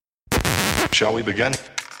Shall we begin?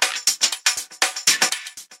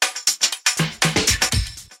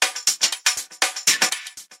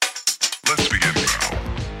 Let's begin now.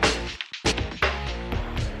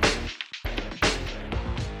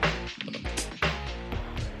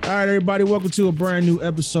 All right, everybody, welcome to a brand new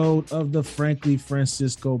episode of the Frankly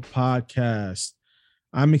Francisco podcast.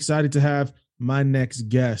 I'm excited to have my next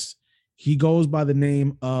guest. He goes by the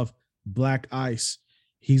name of Black Ice.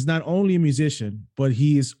 He's not only a musician, but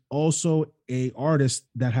he is also an artist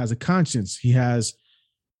that has a conscience. He has,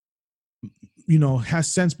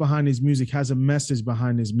 has sense behind his music, has a message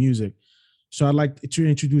behind his music. So I'd like to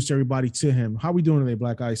introduce everybody to him. How we doing today,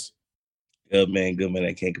 Black Ice? Good, man. Good, man.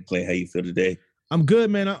 I can't complain. How you feel today? I'm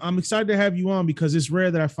good, man. I'm excited to have you on because it's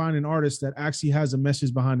rare that I find an artist that actually has a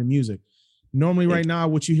message behind the music. Normally right now,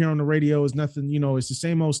 what you hear on the radio is nothing, it's the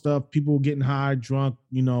same old stuff. People getting high, drunk,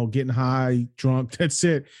 getting high, drunk. That's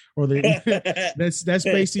it. Or that's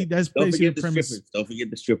basically the premise. Don't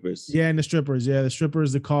forget the strippers. Yeah, and the strippers. Yeah, the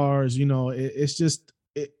strippers, the cars, it's just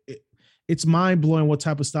it's mind-blowing what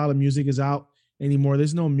type of style of music is out anymore.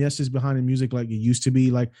 There's no message behind the music like it used to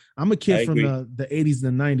be. Like I'm a kid from the 80s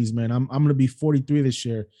and the 90s, man. I'm gonna be 43 this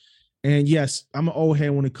year. And yes, I'm an old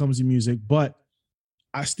head when it comes to music, but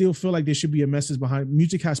I still feel like there should be a message behind it.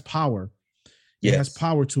 Music has power. It has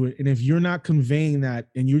power to it. And if you're not conveying that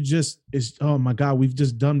and you're oh my God, we've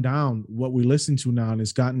just dumbed down what we listen to now and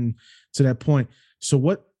it's gotten to that point. So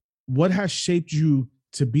what has shaped you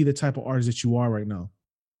to be the type of artist that you are right now?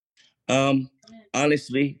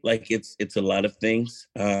 Honestly, like it's a lot of things.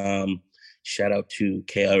 Shout out to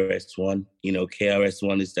KRS-One.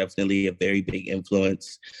 KRS-One is definitely a very big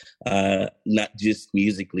influence, not just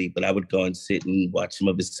musically, but I would go and sit and watch some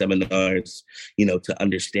of his seminars, to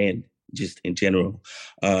understand just in general.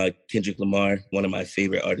 Kendrick Lamar, one of my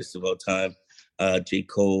favorite artists of all time, J.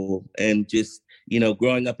 Cole, and just,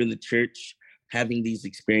 growing up in the church, having these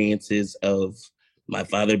experiences of my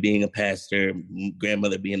father being a pastor,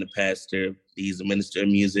 grandmother being a pastor, he's a minister of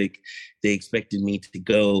music. They expected me to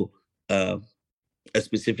go a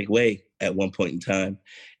specific way at one point in time.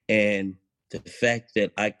 And the fact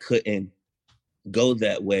that I couldn't go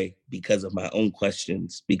that way because of my own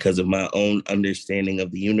questions, because of my own understanding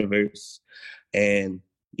of the universe and,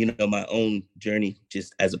 my own journey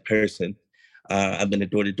just as a person. I've been a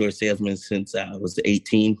door-to-door salesman since I was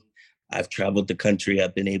 18. I've traveled the country.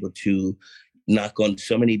 I've been able to knock on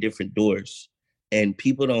so many different doors. And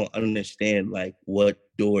people don't understand like what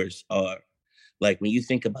doors are. Like when you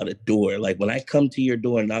think about a door, like when I come to your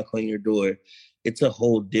door and knock on your door, it's a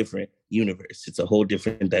whole different universe. It's a whole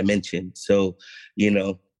different dimension. So,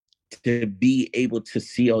 to be able to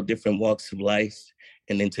see all different walks of life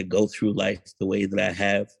and then to go through life the way that I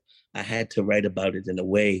have, I had to write about it in a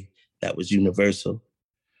way that was universal,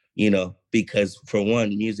 because for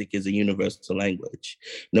one, music is a universal language.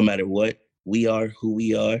 No matter what we are, who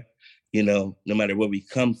we are, no matter where we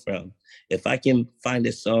come from, if I can find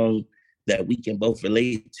a song that we can both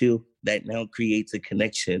relate to, that now creates a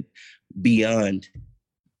connection beyond,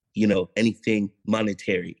 anything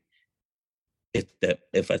monetary.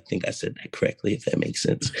 If I think I said that correctly, if that makes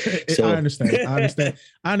sense. So I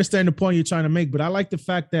understand the point you're trying to make, but I like the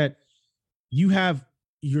fact that you have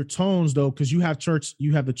your tones though, because you have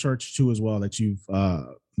the church too as well that you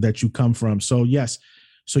come from. So yes.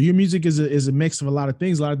 So your music is a mix of a lot of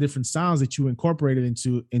things, a lot of different sounds that you incorporated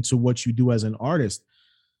into what you do as an artist.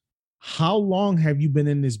 How long have you been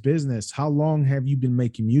in this business? How long have you been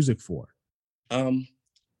making music for?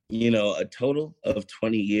 A total of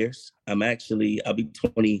 20 years. I'll be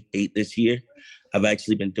 28 this year. I've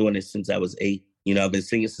actually been doing it since I was 8. I've been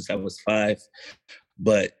singing since I was 5,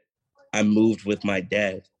 but I moved with my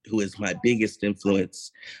dad, who is my biggest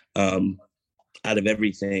influence out of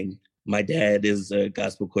everything. My dad is a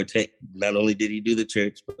gospel quartet. Not only did he do the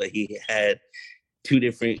church, but he had 2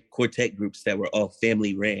 different quartet groups that were all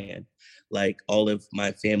family ran. Like all of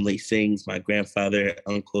my family sings, my grandfather,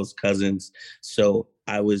 uncles, cousins. So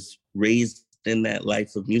I was raised in that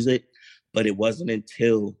life of music, but it wasn't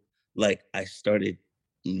until like I started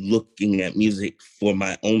looking at music for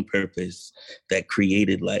my own purpose that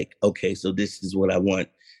created like, okay, so this is what I want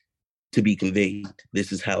to be conveyed.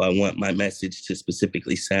 This is how I want my message to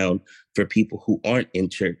specifically sound for people who aren't in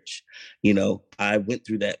church. I went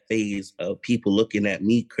through that phase of people looking at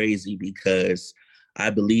me crazy because I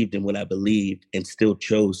believed in what I believed and still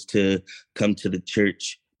chose to come to the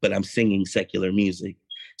church, but I'm singing secular music.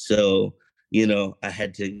 So, I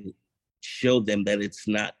had to show them that it's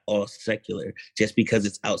not all secular. Just because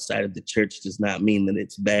it's outside of the church does not mean that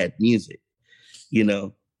it's bad music,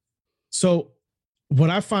 So what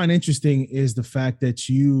I find interesting is the fact that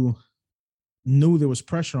you knew there was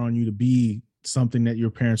pressure on you to be something that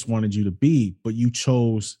your parents wanted you to be, but you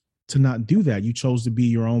chose to not do that. You chose to be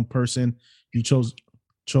your own person. You chose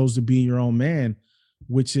to be your own man,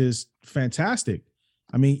 which is fantastic.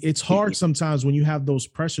 I mean, it's hard sometimes when you have those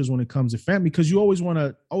pressures when it comes to family, because you always want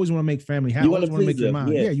to make family happy. You always want to make your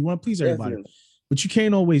mind. Yeah, you want to please everybody. Definitely. But you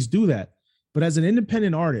can't always do that. But as an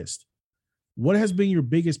independent artist, what has been your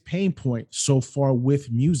biggest pain point so far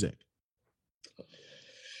with music?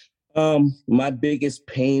 My biggest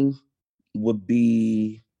pain would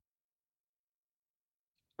be,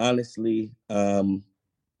 honestly,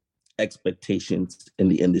 expectations in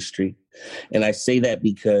the industry. And I say that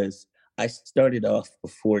because I started off,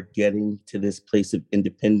 before getting to this place of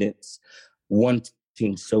independence,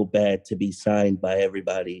 wanting so bad to be signed by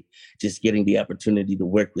everybody, just getting the opportunity to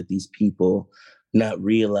work with these people, not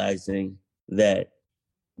realizing that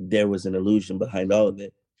there was an illusion behind all of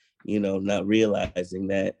it, not realizing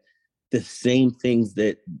that the same things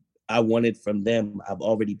that I wanted from them, I've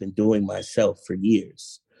already been doing myself for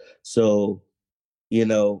years. So,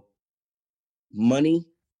 money,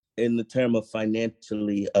 in the term of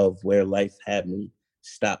financially, of where life had me,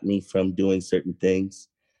 stopped me from doing certain things.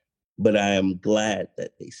 But I am glad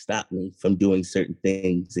that they stopped me from doing certain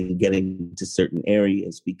things and getting to certain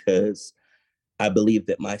areas, because I believe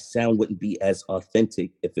that my sound wouldn't be as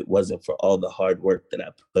authentic if it wasn't for all the hard work that I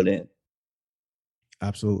put in.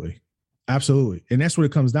 Absolutely. Absolutely. And that's what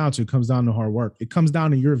it comes down to. It comes down to hard work. It comes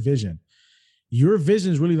down to your vision. Your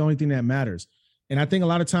vision is really the only thing that matters. And I think a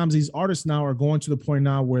lot of times these artists now are going to the point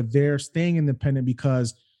now where they're staying independent,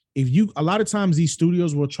 because a lot of times these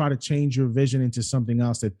studios will try to change your vision into something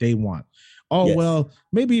else that they want. Oh, yes. Well,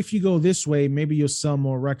 maybe if you go this way, maybe you'll sell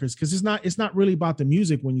more records. Cause it's not really about the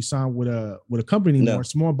music when you sign with a company anymore. No.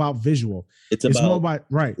 It's more about visual. It's more about,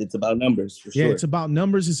 right. It's about numbers, for sure. Yeah, it's about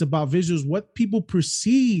numbers. It's about visuals. What people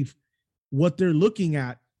perceive, what they're looking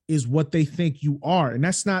at, is what they think you are. And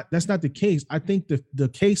that's not the case. I think the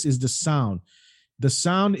case is the sound. The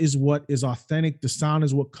sound is what is authentic. The sound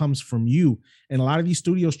is what comes from you. And a lot of these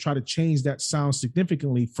studios try to change that sound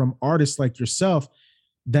significantly from artists like yourself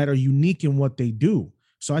that are unique in what they do.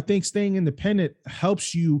 So I think staying independent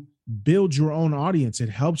helps you build your own audience. It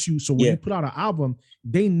helps you. So when you put out an album,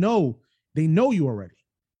 they know you already.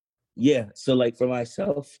 Yeah. So like for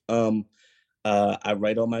myself, I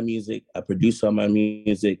write all my music. I produce all my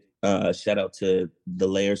music. Shout out to the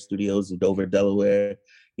Layer Studios in Dover, Delaware.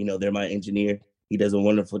 They're my engineer. He does a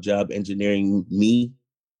wonderful job engineering me,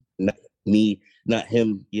 not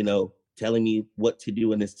him, telling me what to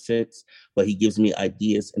do in this sense, but he gives me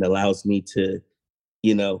ideas and allows me to,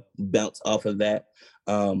 bounce off of that.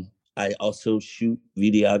 I also shoot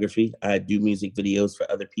videography. I do music videos for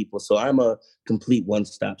other people. So I'm a complete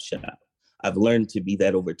one-stop shop. I've learned to be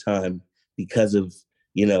that over time because of,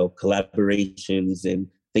 collaborations and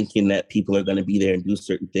thinking that people are going to be there and do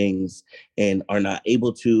certain things and are not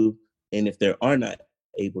able to. And if they are not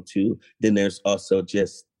able to, then there's also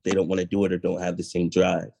just, they don't want to do it or don't have the same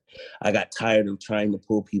drive. I got tired of trying to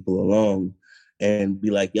pull people along and be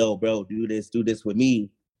like, yo, bro, do this with me.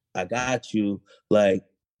 I got you. Like,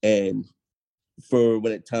 and for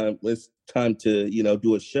when it's time to,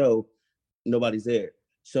 do a show, nobody's there.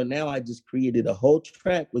 So now I just created a whole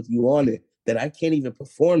track with you on it that I can't even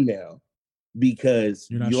perform now because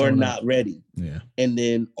you're not ready. Yeah. And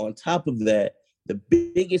then on top of that, the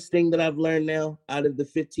biggest thing that I've learned now out of the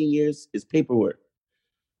 15 years is paperwork.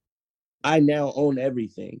 I now own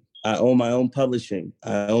everything. I own my own publishing.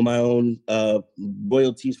 I own my own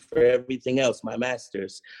royalties for everything else, my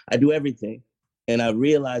masters. I do everything. And I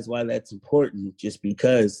realize why that's important, just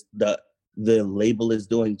because the label is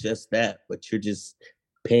doing just that, but you're just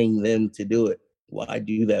paying them to do it. Why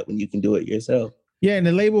do that when you can do it yourself? Yeah, and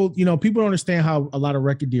the label, people don't understand how a lot of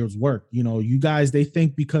record deals work. You guys, they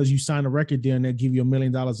think because you sign a record deal and they give you $1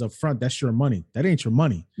 million up front, that's your money. That ain't your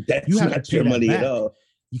money. That's not your money at all.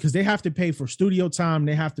 Because they have to pay for studio time.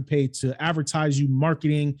 They have to pay to advertise you,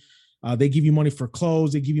 marketing. They give you money for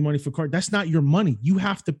clothes. They give you money for cars. That's not your money. You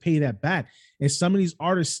have to pay that back. And some of these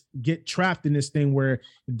artists get trapped in this thing where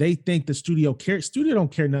they think the studio cares. Studio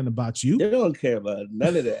don't care nothing about you. They don't care about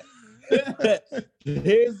none of that.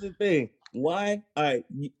 Here's the thing. Why? All right.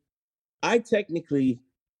 I technically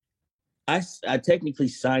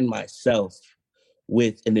signed myself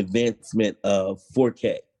with an advancement of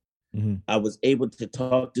 4K. Mm-hmm. I was able to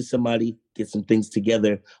talk to somebody, get some things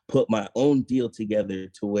together, put my own deal together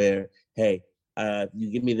to where, hey, you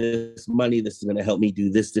give me this money, this is going to help me do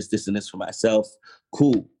this, and this for myself.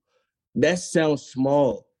 Cool. That sounds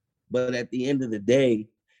small, but at the end of the day,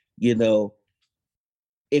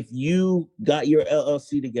 if you got your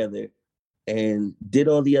LLC together and did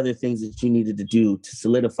all the other things that you needed to do to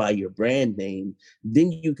solidify your brand name,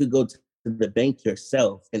 then you could go to the bank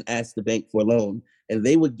yourself and ask the bank for a loan, and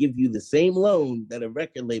they would give you the same loan that a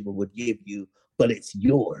record label would give you, but it's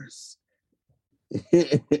yours.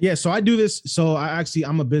 Yeah, so I do this. So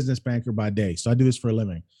I'm a business banker by day, so I do this for a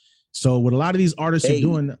living. So what a lot of these artists are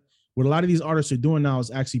doing, now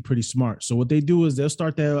is actually pretty smart. So what they do is they'll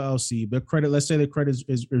start their LLC, their credit. Let's say their credit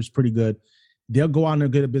is pretty good. They'll go out and they'll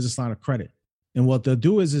get a business line of credit. And what they'll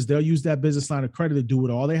do is they'll use that business line of credit to do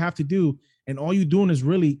it. All they have to do, and all you're doing is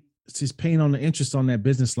really just paying on the interest on that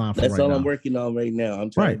business line. That's all I'm working on right now. I'm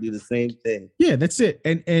trying to do the same thing. Yeah, that's it.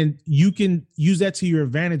 And you can use that to your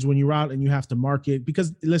advantage when you're out and you have to market,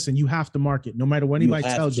 because listen, you have to market no matter what anybody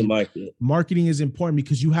tells you. Marketing is important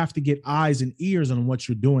because you have to get eyes and ears on what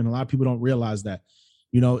you're doing. A lot of people don't realize that.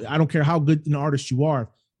 You know, I don't care how good an artist you are.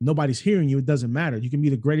 Nobody's hearing you. It doesn't matter. You can be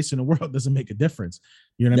the greatest in the world. It doesn't make a difference.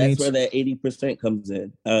 You know what I mean? That's where that 80% comes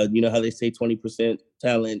in. You know how they say 20%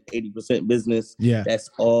 talent, 80% business. Yeah, that's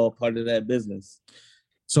all part of that business.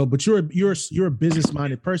 So, but you're a business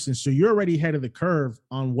minded person, so you're already ahead of the curve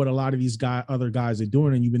on what a lot of these other guys are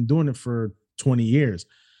doing, and you've been doing it for 20 years.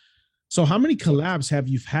 So, how many collabs have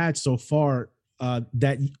you had so far?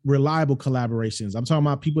 That reliable collaborations. I'm talking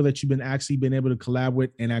about people that you've been able to collab with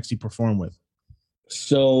and actually perform with.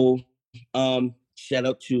 So, shout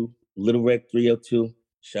out to Little Rec 302.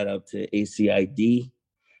 Shout out to ACID.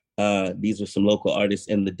 These are some local artists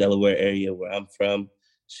in the Delaware area where I'm from.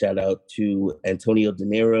 Shout out to Antonio De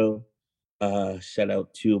Niro. Shout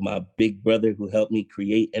out to my big brother who helped me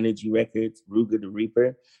create Energy Records, Ruger the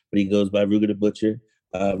Reaper, but he goes by Ruger the Butcher.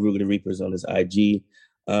 Ruger the Reaper's on his IG.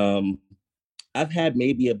 I've had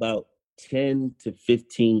maybe about 10 to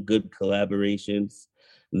 15 good collaborations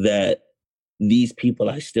that these people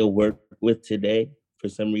I still work with today for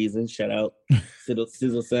some reason. Shout out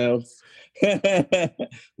Sizzle Sounds.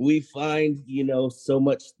 We find, so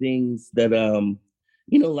much things that,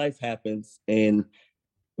 life happens. And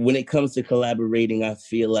when it comes to collaborating, I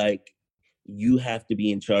feel like you have to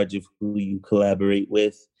be in charge of who you collaborate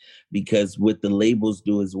with, because what the labels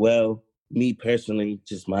do as well, me personally,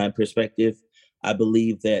 just my perspective, I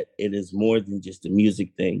believe that it is more than just a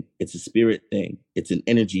music thing. It's a spirit thing. It's an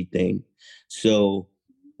energy thing. So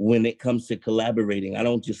when it comes to collaborating, I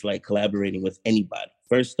don't just like collaborating with anybody.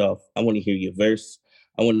 First off, I want to hear your verse.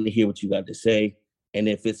 I want to hear what you got to say. And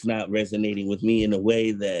if it's not resonating with me in a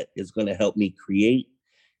way that is going to help me create,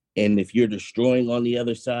 and if you're destroying on the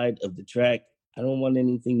other side of the track, I don't want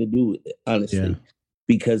anything to do with it, honestly. Yeah.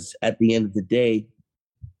 Because at the end of the day,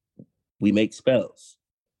 we make spells.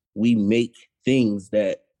 We make things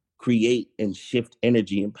that create and shift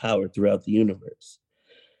energy and power throughout the universe.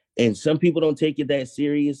 And some people don't take it that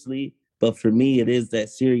seriously, but for me, it is that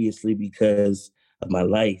seriously because of my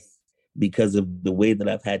life, because of the way that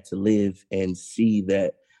I've had to live and see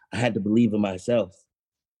that I had to believe in myself.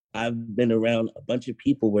 I've been around a bunch of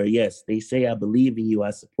people where, yes, they say, I believe in you,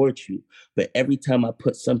 I support you. But every time I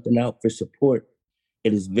put something out for support,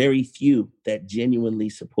 it is very few that genuinely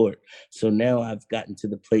support. So now I've gotten to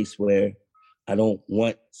the place where I don't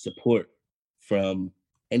want support from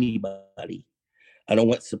anybody. I don't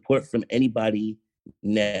want support from anybody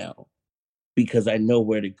now because I know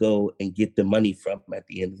where to go and get the money from at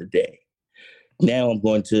the end of the day. Now I'm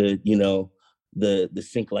going to, the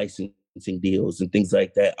sync licensing deals and things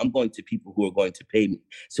like that. I'm going to people who are going to pay me.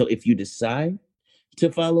 So if you decide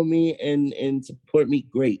to follow me and support me,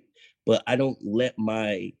 great. But I don't let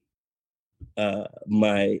my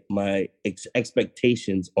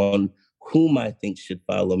expectations on whom I think should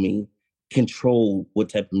follow me control what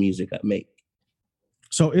type of music I make.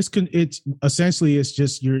 So it's essentially it's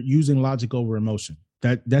just you're using logic over emotion.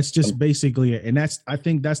 That's just basically it. And I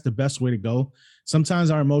think that's the best way to go.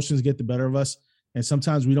 Sometimes our emotions get the better of us, and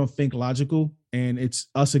sometimes we don't think logical, and it's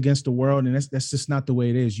us against the world. And that's just not the way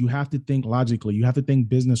it is. You have to think logically. You have to think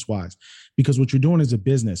business wise, because what you're doing is a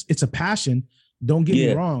business. It's a passion. Don't get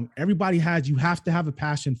me wrong. You have to have a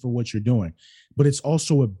passion for what you're doing, but it's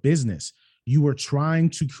also a business. You are trying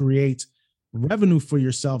to create revenue for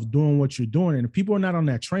yourself doing what you're doing. And if people are not on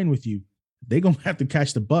that train with you, they're going to have to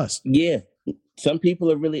catch the bus. Yeah. Some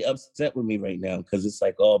people are really upset with me right now because it's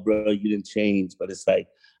like, oh, bro, you didn't change. But it's like,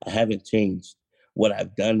 I haven't changed. What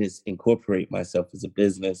I've done is incorporate myself as a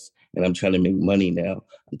business, and I'm trying to make money now.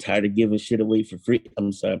 I'm tired of giving shit away for free.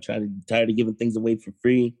 Tired of giving things away for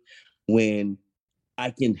free when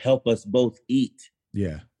I can help us both eat.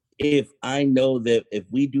 Yeah. If I know that if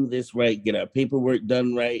we do this right, get our paperwork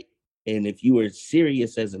done right, and if you are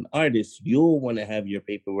serious as an artist, you'll want to have your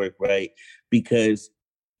paperwork right, because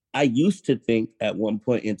I used to think at one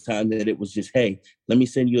point in time that it was just, hey, let me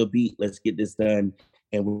send you a beat, let's get this done,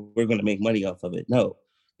 and we're going to make money off of it. No,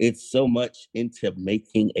 it's so much into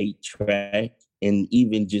making a track and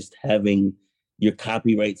even just having your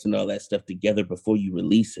copyrights and all that stuff together before you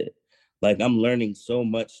release it. Like, I'm learning so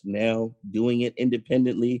much now doing it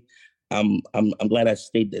independently. I'm glad I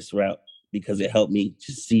stayed this route because it helped me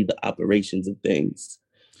to see the operations of things.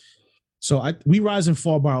 So we rise and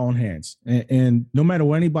fall by our own hands, and no matter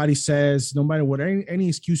what anybody says, no matter what any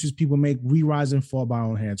excuses people make, we rise and fall by our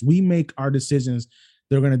own hands. We make our decisions.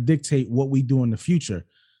 They're going to dictate what we do in the future.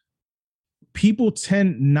 People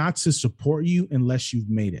tend not to support you unless you've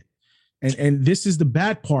made it. And this is the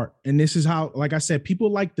bad part. And this is how, like I said,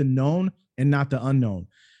 people like the known and not the unknown.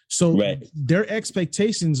 So their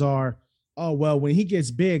expectations are, oh, well, when he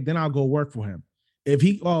gets big, then I'll go work for him. If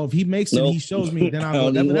he makes it, he shows me, then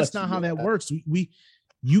I'll go. That's not how that works.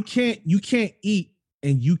 You can't eat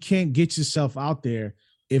and you can't get yourself out there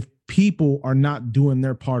if people are not doing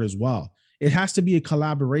their part as well. It has to be a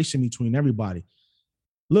collaboration between everybody.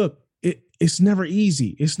 Look, it's never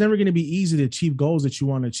easy. It's never going to be easy to achieve goals that you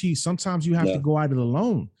want to achieve. Sometimes you have to go at it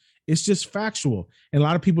alone. It's just factual. And a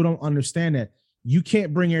lot of people don't understand that. You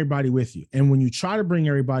can't bring everybody with you. And when you try to bring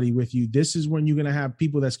everybody with you, this is when you're going to have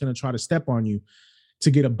people that's going to try to step on you to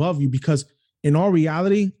get above you, because in all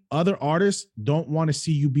reality, other artists don't want to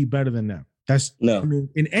see you be better than them. That's I mean,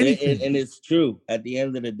 in anything. And it's true. At the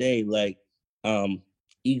end of the day, like,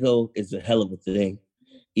 ego is a hell of a thing.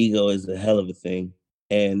 Ego is a hell of a thing.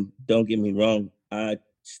 And don't get me wrong, I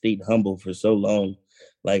stayed humble for so long.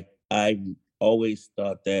 Like, I always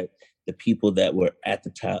thought that the people that were at the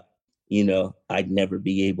top, you know, I'd never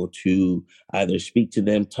be able to either speak to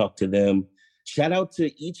them, talk to them. Shout out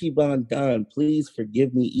to Ichiban Don. Please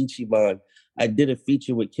forgive me, Ichiban. I did a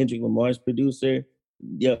feature with Kendrick Lamar's producer.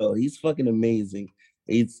 Yo, he's fucking amazing.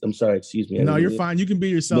 I'm sorry, excuse me. No, you're fine. You can be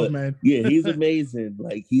yourself, man. Yeah, he's amazing.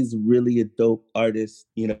 Like, he's really a dope artist.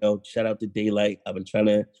 You know, shout out to Daylight. I've been trying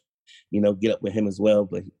to, you know, get up with him as well,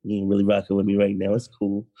 but he ain't really rocking with me right now. It's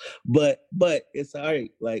cool. But it's all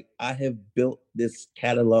right. Like, I have built this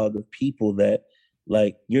catalog of people that,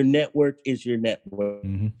 like, your network is your network.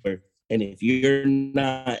 Mm-hmm. And if you're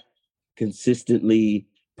not consistently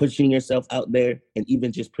pushing yourself out there and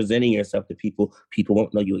even just presenting yourself to people, people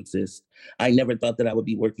won't know you exist. I never thought that I would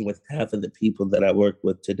be working with half of the people that I work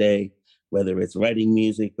with today, whether it's writing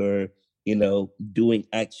music or, you know, doing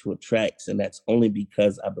actual tracks. And that's only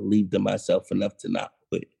because I believed in myself enough to not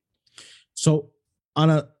quit. So on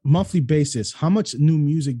a monthly basis, how much new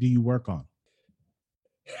music do you work on?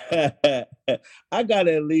 I got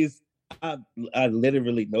at least, I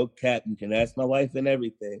literally, no cap, you can ask my wife and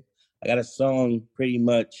everything. I got a song, pretty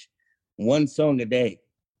much one song a day.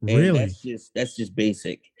 And really? That's just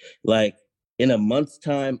basic. Like, in a month's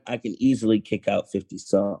time, I can easily kick out 50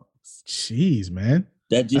 songs. Jeez, man.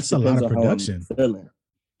 That just That's depends a lot of production. on how I'm feeling.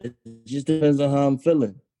 It just depends on how I'm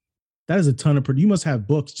feeling. That is a ton of production. You must have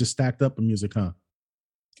books just stacked up in music, huh?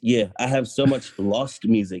 Yeah, I have so much lost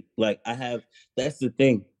music. Like, that's the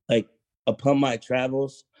thing. Like, upon my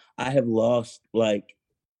travels, I have lost, like,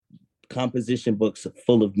 composition books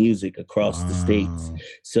full of music across the states.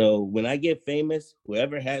 So when I get famous,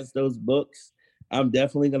 whoever has those books, I'm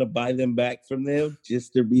definitely going to buy them back from them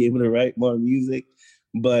just to be able to write more music.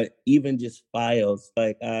 But even just files,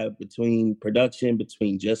 like, between production,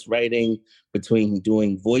 between just writing, between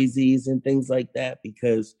doing voices and things like that,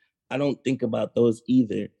 because I don't think about those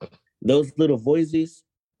either. Those little voices,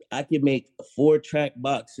 I could make 4-track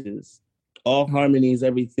boxes, all harmonies,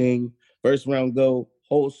 everything, first round go,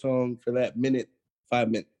 whole song for that minute, 5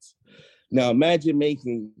 minutes. Now imagine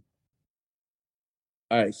making,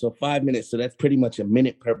 all right, so 5 minutes. So that's pretty much a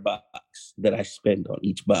minute per box that I spend on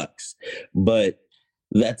each box. But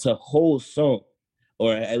that's a whole song,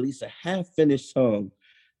 or at least a half-finished song,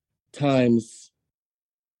 times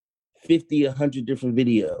 50, 100 different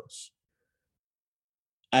videos.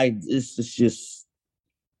 It's just,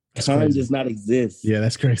 that's time crazy. does not exist. Yeah,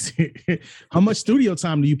 that's crazy. How much studio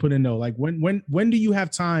time do you put in though? Like, when do you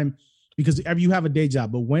have time? Because you have a day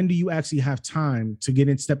job, but when do you actually have time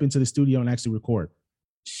to step into the studio and actually record?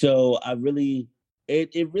 So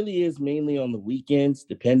it really is mainly on the weekends,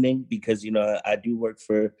 depending, because, you know, I do work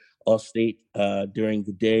for Allstate during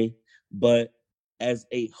the day, but as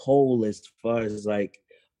a whole, as far as like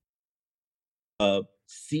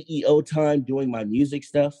CEO time doing my music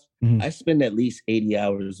stuff, I spend at least 80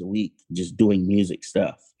 hours a week just doing music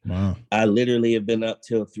stuff. Wow. I literally have been up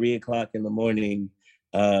till 3 o'clock in the morning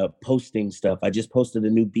posting stuff. I just posted a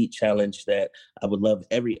new beat challenge that I would love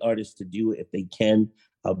every artist to do if they can.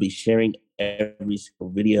 I'll be sharing every single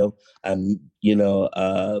video.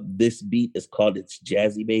 This beat is called It's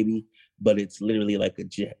Jazzy Baby, but it's literally like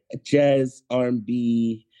a jazz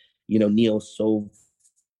R&B, neo soul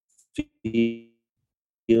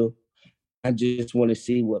feel. I just want to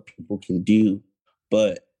see what people can do,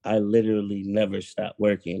 but I literally never stop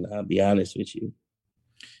working. I'll be honest with you.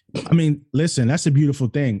 I mean, listen, that's a beautiful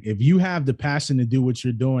thing. If you have the passion to do what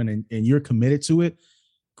you're doing and you're committed to it,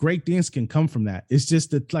 great things can come from that. It's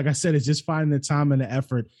just that, like I said, it's just finding the time and the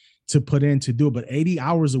effort to put in to do it. But 80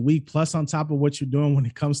 hours a week plus on top of what you're doing when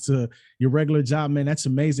it comes to your regular job, man, that's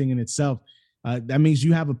amazing in itself. That means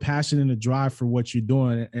you have a passion and a drive for what you're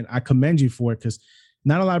doing. And I commend you for it, because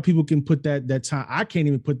not a lot of people can put that time. I can't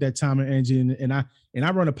even put that time and energy in. And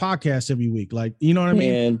I run a podcast every week. Like, you know what I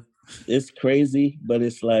mean? And it's crazy, but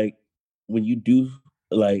it's like when you do,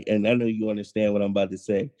 like, and I know you understand what I'm about to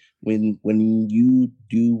say. When you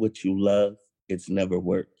do what you love, it's never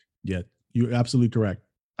work. Yeah, you're absolutely correct.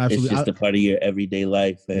 Absolutely. It's just a part of your everyday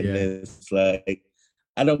life. And it's like,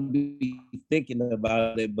 I don't be thinking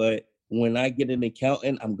about it, but when I get an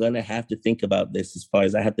accountant, I'm going to have to think about this as far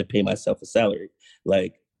as I have to pay myself a salary.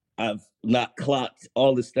 Like, I've not clocked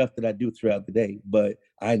all the stuff that I do throughout the day, but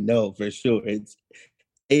I know for sure it's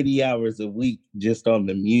 80 hours a week just on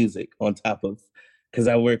the music, on top of, because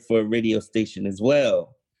I work for a radio station as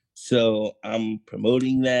well. So I'm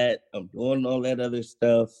promoting that. I'm doing all that other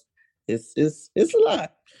stuff. It's a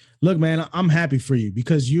lot. Look, man, I'm happy for you,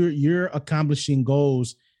 because you're accomplishing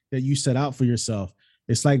goals that you set out for yourself.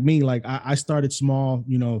 It's like me. Like I started small,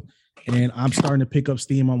 and I'm starting to pick up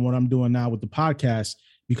steam on what I'm doing now with the podcast,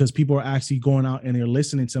 because people are actually going out and they're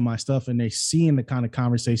listening to my stuff and they're seeing the kind of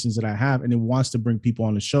conversations that I have, and it wants to bring people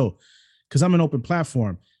on the show, because I'm an open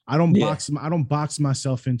platform. I don't box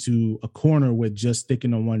myself into a corner with just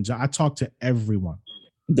sticking on one job. I talk to everyone.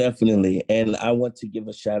 Definitely. And I want to give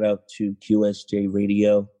a shout out to QSJ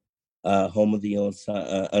Radio, home of the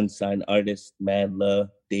unsigned artist, Mad Love,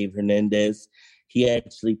 Dave Hernandez. He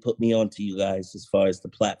actually put me on to you guys as far as the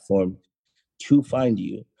platform to find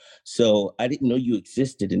you. So I didn't know you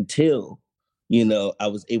existed until, I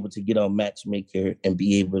was able to get on Matchmaker and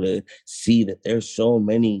be able to see that there's so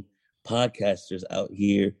many podcasters out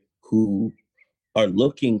here who are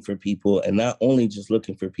looking for people, and not only just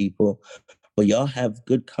looking for people, but y'all have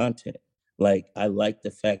good content. Like, I like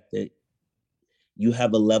the fact that you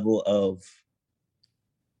have a level of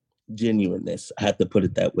genuineness. I have to put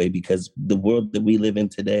it that way, because the world that we live in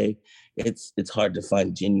today, it's hard to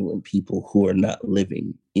find genuine people who are not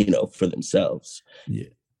living, for themselves.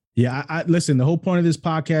 Yeah. I listen, the whole point of this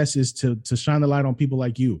podcast is to shine the light on people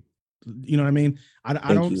like you. You know what I mean?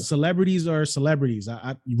 I don't. Celebrities are celebrities.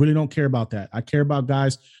 I really don't care about that. I care about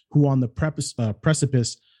guys who are on the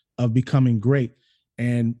precipice of becoming great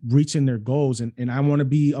and reaching their goals. And I want to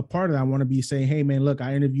be a part of that. I want to be saying, hey, man, look,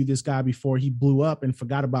 I interviewed this guy before he blew up and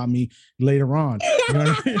forgot about me later on. You know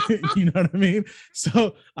what I mean? You know what I mean?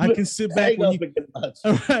 So I can sit back.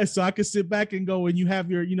 So I can sit back and go, when you have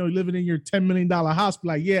your, living in your $10 million house, be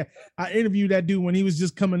like, yeah, I interviewed that dude when he was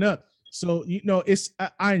just coming up. So,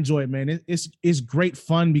 I enjoy it, man. It's great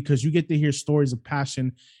fun, because you get to hear stories of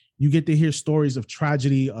passion. You get to hear stories of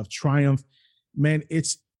tragedy, of triumph. Man,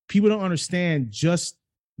 people don't understand just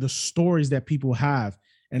the stories that people have.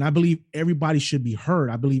 And I believe everybody should be heard.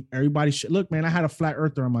 I believe everybody should. Look, man, I had a flat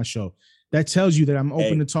earther on my show. That tells you that I'm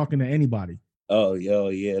open to talking to anybody. Oh,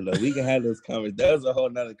 yeah. Look, we can have those conversations. That was a whole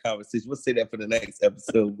nother conversation. We'll say that for the next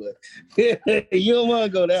episode, but you don't want to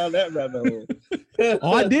go down that rabbit hole.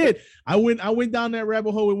 Oh, I did. I went down that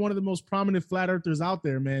rabbit hole with one of the most prominent flat earthers out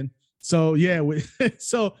there, man. So yeah,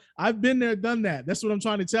 so I've been there, done that. That's what I'm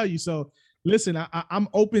trying to tell you. So listen, I'm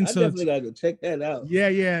open to. I definitely gotta go check that out.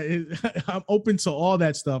 Yeah. I'm open to all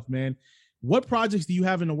that stuff, man. What projects do you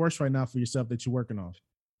have in the works right now for yourself that you're working on?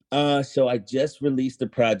 So I just released a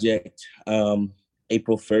project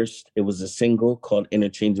April 1st. It was a single called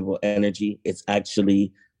Interchangeable Energy. It's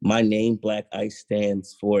actually my name, Black Ice,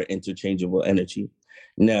 stands for interchangeable energy.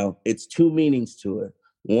 Now, it's two meanings to it.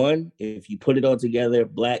 One, if you put it all together,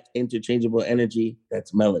 Black interchangeable energy,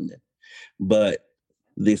 that's melanin. But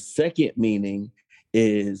the second meaning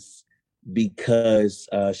is because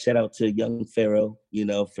shout out to Young Pharaoh,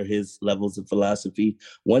 for his levels of philosophy.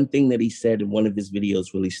 One thing that he said in one of his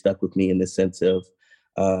videos really stuck with me, in the sense of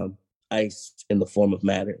ice in the form of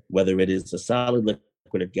matter, whether it is a solid,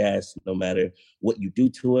 liquid, or gas, no matter what you do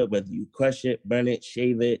to it, whether you crush it, burn it,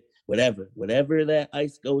 shave it, whatever that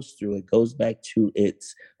ice goes through, it goes back to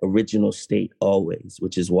its original state always,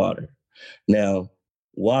 which is water. Now,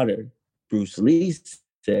 water, Bruce Lee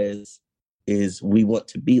says, is we want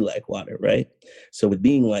to be like water, right? So with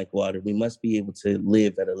being like water, we must be able to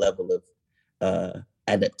live at a level of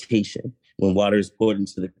adaptation. When water is poured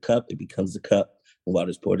into the cup, it becomes a cup. When water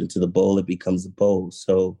is poured into the bowl, it becomes a bowl.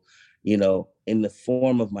 So, in the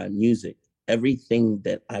form of my music, everything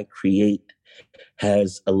that I create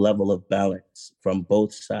has a level of balance from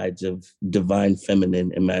both sides of divine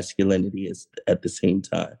feminine and masculinity at the same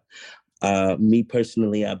time. Me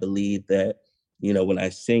personally, I believe that, when I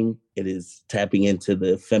sing, it is tapping into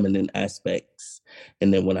the feminine aspects.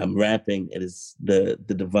 And then when I'm rapping, it is the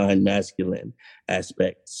divine masculine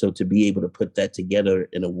aspect. So to be able to put that together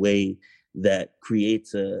in a way that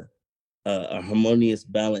creates a harmonious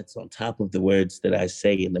balance on top of the words that I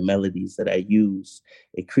say and the melodies that I use,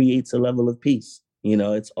 it creates a level of peace.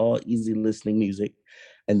 It's all easy listening music.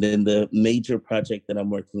 And then the major project that I'm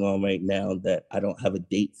working on right now that I don't have a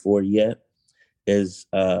date for yet is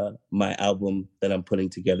my album that I'm putting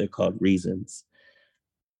together called Reasons.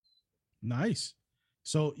 Nice.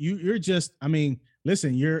 So you're just,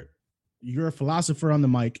 listen, you're a philosopher on the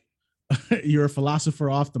mic. You're a philosopher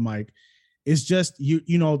off the mic. It's just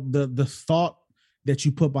the thought that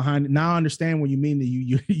you put behind it. Now I understand what you mean, that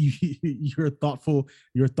you're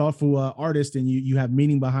a thoughtful artist, and you have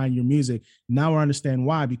meaning behind your music. Now I understand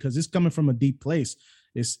why, because it's coming from a deep place.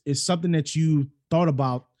 It's something that you thought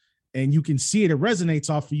about, and you can see it. It resonates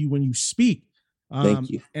off of you when you speak. Thank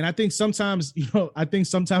you. And I think sometimes,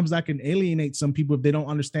 that can alienate some people if they don't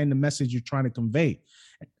understand the message you're trying to convey.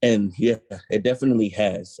 And yeah, it definitely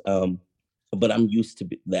has. But I'm used to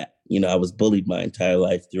that. I was bullied my entire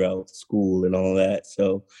life throughout school and all that.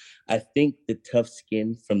 So I think the tough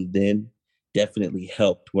skin from then definitely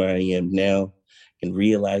helped where I am now, and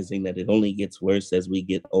realizing that it only gets worse as we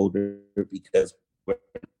get older, because we're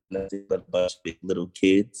nothing but a bunch of big little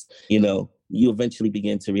kids. You eventually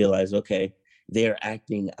begin to realize, okay, they're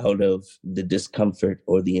acting out of the discomfort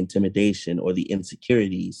or the intimidation or the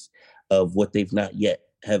insecurities of what they've not yet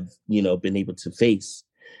have, been able to face.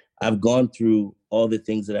 I've gone through all the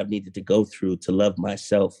things that I've needed to go through to love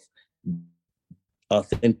myself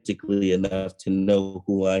authentically enough to know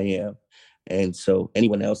who I am. And so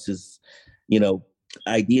anyone else's,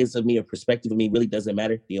 ideas of me or perspective of me really doesn't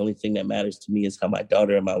matter. The only thing that matters to me is how my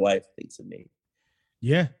daughter and my wife thinks of me.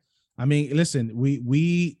 Yeah. Listen,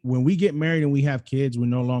 we when we get married and we have kids, we're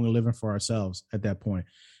no longer living for ourselves at that point.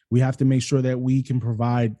 We have to make sure that we can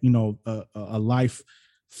provide, a life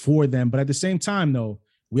for them. But at the same time, though,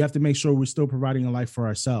 we have to make sure we're still providing a life for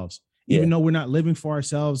ourselves. Yeah. Even though we're not living for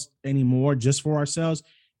ourselves anymore, just for ourselves,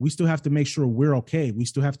 we still have to make sure we're okay. We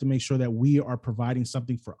still have to make sure that we are providing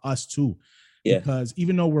something for us too. Yeah. Because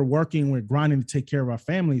even though we're working, we're grinding to take care of our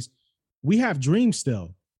families, we have dreams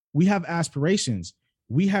still. We have aspirations.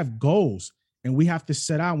 We have goals, and we have to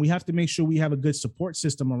set out, and we have to make sure we have a good support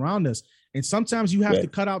system around us. And sometimes you have to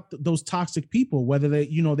cut out those toxic people, whether they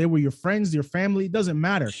were your friends, your family, it doesn't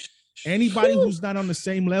matter. Anybody who's not on the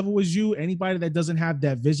same level as you, anybody that doesn't have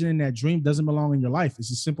that vision and that dream doesn't belong in your life.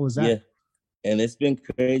 It's as simple as that. Yeah. And it's been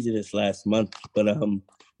crazy this last month, but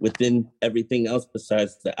within everything else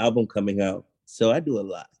besides the album coming out. So I do a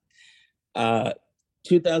lot.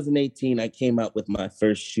 2018, I came out with my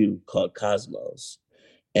first shoe called Cosmos.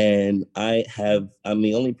 And I'm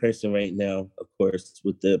the only person right now, of course,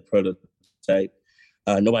 with the prototype.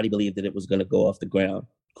 Nobody believed that it was going to go off the ground.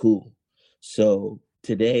 Cool. So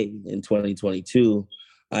today in 2022,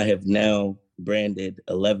 I have now branded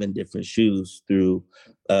 11 different shoes through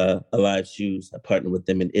Alive Shoes. I partner with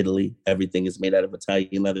them in Italy. Everything is made out of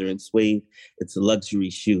Italian leather and suede. It's a luxury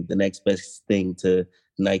shoe, the next best thing to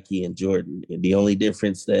Nike and Jordan. And the only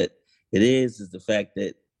difference that it is the fact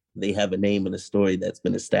that they have a name and a story that's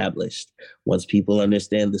been established. Once people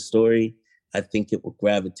understand the story, I think it will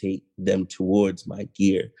gravitate them towards my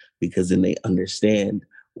gear, because then they understand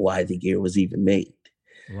why the gear was even made.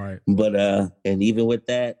 Right. But and even with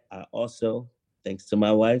that, I also, thanks to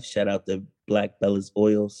my wife, shout out to Black Bella's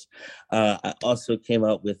Oils, I also came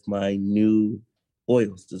out with my new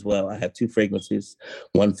oils as well. I have two fragrances,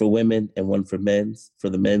 one for women and one for men's. For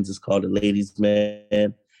the men's, it's called a Ladies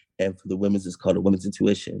Man, and for the women's, it's called a Women's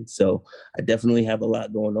Intuition. So I definitely have a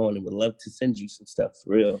lot going on, and would love to send you some stuff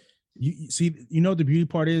for real. You see,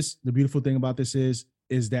 the beautiful thing about this is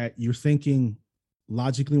that you're thinking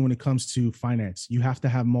logically when it comes to finance. You have to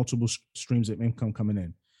have multiple streams of income coming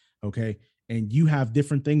in. Okay. And you have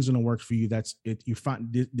different things in the works for you. That's it. You find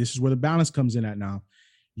this is where the balance comes in at now.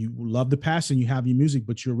 You love the passion, you have your music,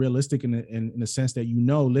 but you're realistic in the sense that,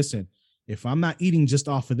 listen, if I'm not eating just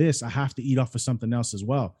off of this, I have to eat off of something else as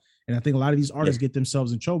well. And I think a lot of these artists get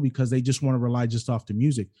themselves in trouble because they just want to rely just off the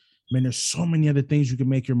music. Man, there's so many other things you can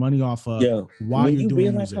make your money off of. Yeah. While When you're you doing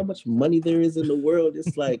realize music. how much money there is in the world,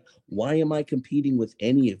 it's like, why am I competing with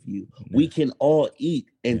any of you? Yeah. We can all eat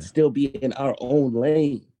and still be in our own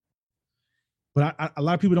lane. But a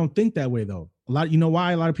lot of people don't think that way, though. You know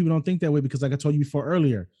why a lot of people don't think that way? Because like I told you before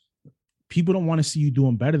earlier, people don't want to see you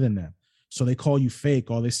doing better than them. So they call you fake,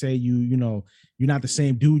 or they say you know, you're not the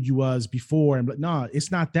same dude you was before. And but no, it's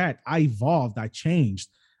not that. I evolved, I changed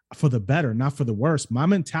for the better, not for the worse. My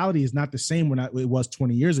mentality is not the same when it was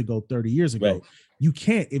 20 years ago, 30 years ago. Right. You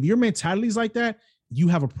can't, if your mentality is like that, you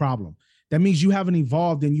have a problem. That means you haven't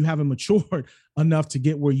evolved and you haven't matured enough to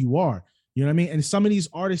get where you are. You know what I mean? And some of these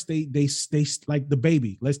artists, they like the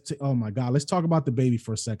Baby. Oh my God, let's talk about the Baby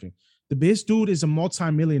for a second. This dude is a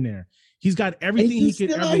multimillionaire. He's got everything he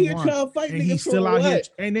could ever want, and he's still out here.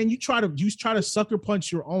 And then you try to sucker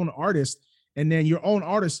punch your own artist, and then your own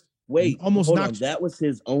artist. Wait, almost knocked. That was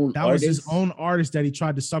his own. That was his own artist that he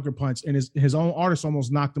tried to sucker punch, and his own artist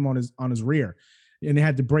almost knocked him on his rear, and they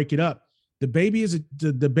had to break it up. The Baby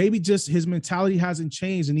the Baby. Just his mentality hasn't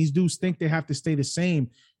changed, and these dudes think they have to stay the same.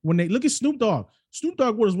 When they look at Snoop Dogg, Snoop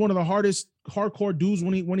Dogg was one of the hardest hardcore dudes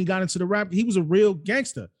when he got into the rap. He was a real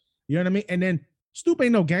gangster. You know what I mean? And then Snoop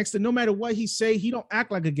ain't no gangster. No matter what he say, he don't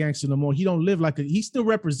act like a gangster no more. He don't live like he still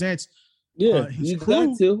represents. Yeah, his you crew.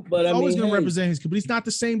 got to, but he's always gonna represent his crew. But he's not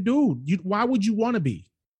the same dude. Why would you want to be?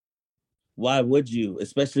 Why would you?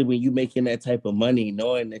 Especially when you making that type of money,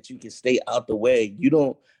 knowing that you can stay out the way. You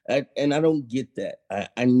don't, and I don't get that.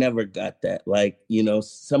 I never got that. Like, you know,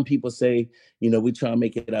 some people say, you know, we try to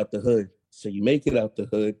make it out the hood. So you make it out the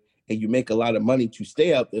hood, and you make a lot of money to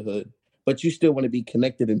stay out the hood, but you still want to be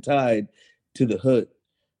connected and tied to the hood.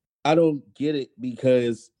 I don't get it,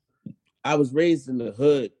 because I was raised in the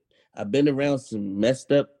hood. I've been around some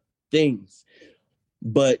messed up things,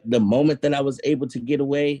 but the moment that I was able to get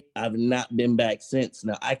away, I've not been back since.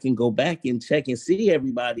 Now I can go back and check and see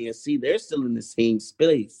everybody and see they're still in the same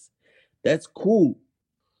space. That's cool.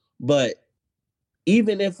 But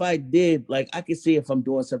even if I did, like, I can see if I'm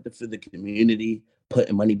doing something for the community,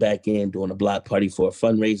 putting money back in, doing a block party for a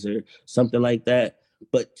fundraiser, something like that.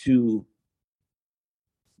 But to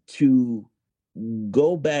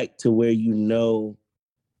go back to where you know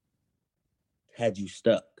had you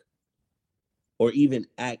stuck, or even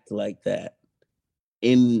act like that,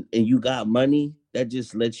 and you got money, that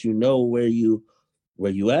just lets you know where you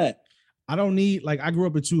at. I don't need, like, I grew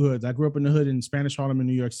up in two hoods. I grew up in the hood in Spanish Harlem in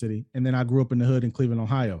New York City, and then I grew up in the hood in Cleveland,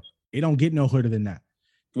 Ohio. It don't get no hooder than that.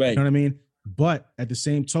 Right. You know what I mean? But at the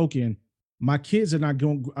same token, my kids are not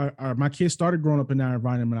going. My kids started growing up in that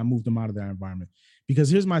environment, and I moved them out of that environment. Because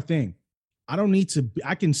here's my thing: I don't need to.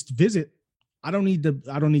 I can visit. I don't need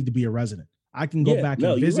to be a resident. I can go back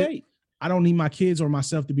and visit. Right. I don't need my kids or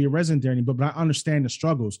myself to be a resident there anymore. But I understand the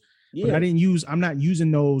struggles. Yeah. But I'm not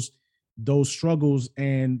using those struggles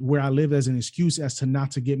and where I live as an excuse as to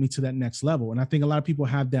not to get me to that next level. And I think a lot of people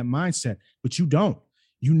have that mindset, but you don't.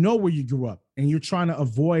 You know where you grew up, and you're trying to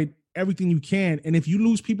avoid everything you can. And if you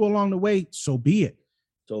lose people along the way, so be it.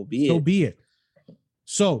 So be it.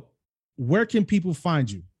 So where can people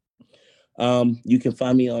find you? You can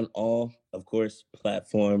find me on all, of course,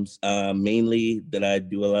 platforms. Mainly that I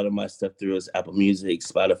do a lot of my stuff through is Apple Music,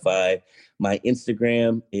 Spotify. My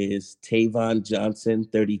Instagram is Tavon Johnson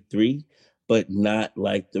 33, but not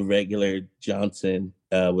like the regular Johnson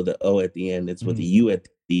with an O at the end. It's with a U at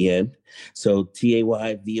the end. So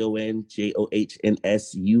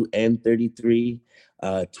TAYVONJOHNSUN 33.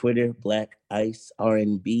 Twitter, Black Ice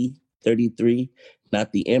RNB 33.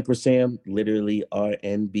 Not the ampersand, literally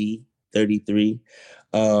RNB 33.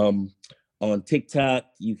 On TikTok,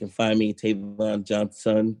 you can find me Tavon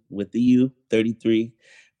Johnson with the U 33.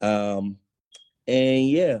 And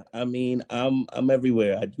yeah, I mean, I'm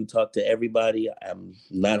everywhere. I do talk to everybody. I'm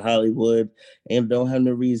not Hollywood and don't have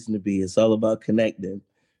no reason to be. It's all about connecting.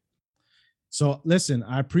 So listen,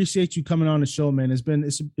 I appreciate you coming on the show, man. It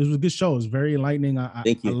was a good show. It's very enlightening.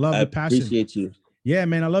 Thank you. I love the passion. Appreciate you. Yeah,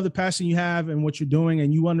 man. I love the passion you have and what you're doing,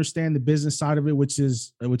 and you understand the business side of it, which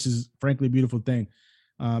is frankly a beautiful thing.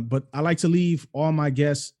 But I like to leave all my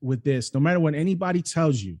guests with this: no matter what anybody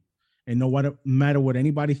tells you, and no matter what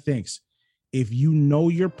anybody thinks, if you know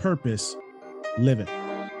your purpose, live it.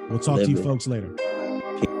 We'll talk to you folks later.